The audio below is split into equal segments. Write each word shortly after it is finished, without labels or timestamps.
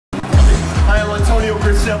Hi, I'm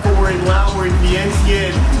Graceffo. We're in Laos, we're in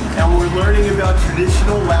Vientiane, and we're learning about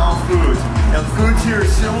traditional Lao foods. Now, foods here are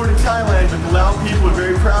similar to Thailand, but the Lao people are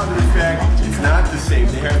very proud of the fact it's not the same.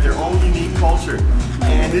 They have their own unique culture.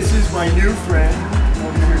 And this is my new friend.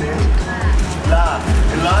 What is your name? La.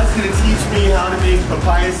 And La's going to teach me how to make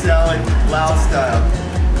papaya salad Lao style.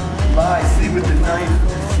 La, I see with the knife.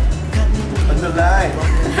 On the line.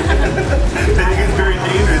 I think it's very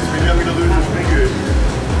dangerous. Maybe I'm going to lose a finger.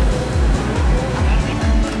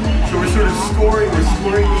 So we're sort of scoring the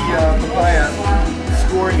papaya,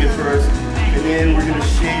 scoring it first, and then we're going to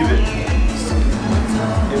shave it.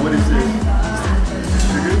 And what is this?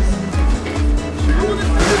 Sugar? Sugar? Put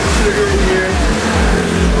the sugar in here.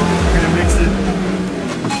 We're going to mix it.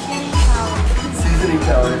 Seasoning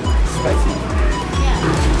powder. Spicy.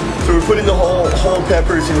 So we're putting the whole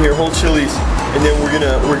peppers in here, whole chilies, and then we're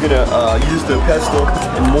gonna use the pestle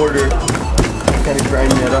and mortar and kind of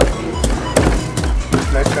grind that up.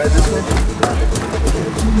 Can I try this one?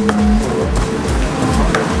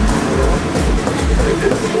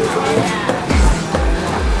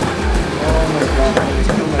 Oh my god, I'm gonna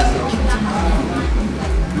kill myself.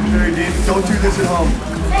 Very dangerous. Don't do this at home.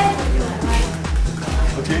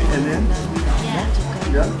 Okay, and then?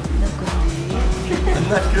 Yeah. I'm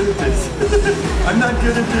not good at this. I'm not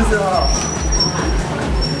good at this at all.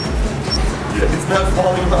 It's not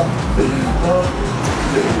falling off.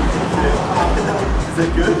 Is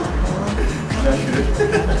that good? Not good.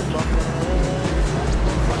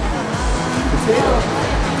 Potato.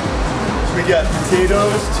 So we got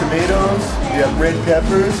potatoes, tomatoes, we got red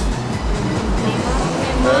peppers,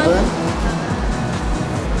 lemon.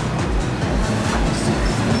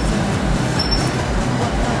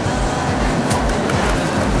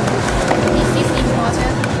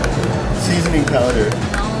 Seasoning powder.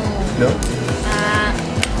 No?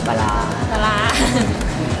 Pala.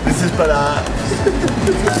 This is pala.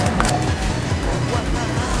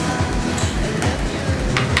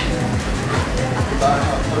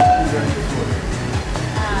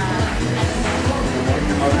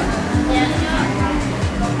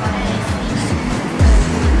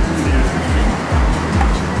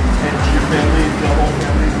 And your family, the whole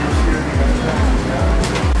family is here?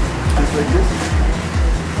 Just like this?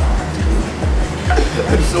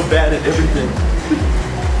 I'm so bad at everything.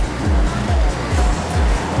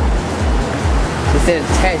 Is it a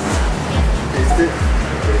taste? Taste it?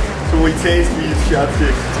 So when we taste, we use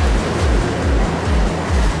chopsticks.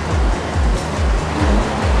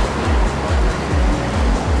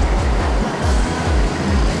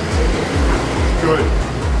 Good.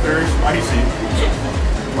 Very spicy.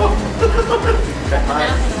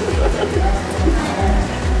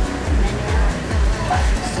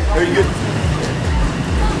 Very good.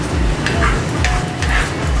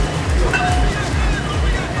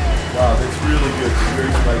 Wow, that's really good. It's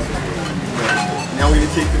very spicy. Now we're going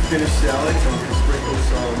to take the finished salad and we're going to sprinkle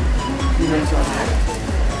some peanuts on it.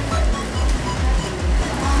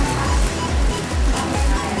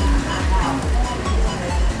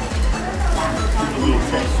 Give it a little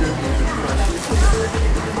texture, a little bit crunchy.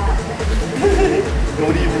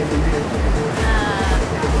 What do you think of here?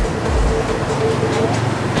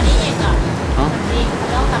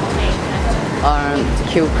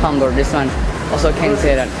 Cucumber, this one. Also can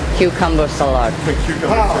say that cucumber salad. Cucumber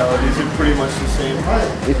salad, is it pretty much the same?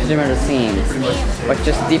 It's pretty much the same. But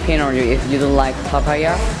just depend on you. If you don't like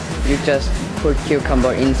papaya, you just put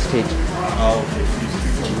cucumber instead. Oh, okay. So use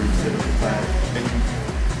cucumber instead of papaya.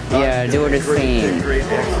 Yeah, they were the same. Great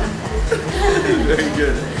accent. Very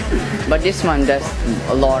good. But this one does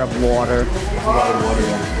a lot of water. A lot of water.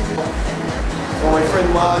 Well, my friend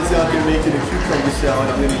La is out there making a cucumber salad.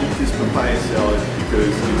 I'm going to eat this papaya salad because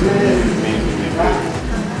it's amazingly good.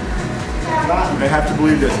 And I have to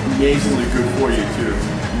believe that's amazingly good for you too.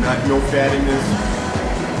 No fat in this.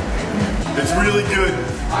 It's really good.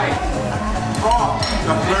 Oh,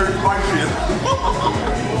 that's very spicy.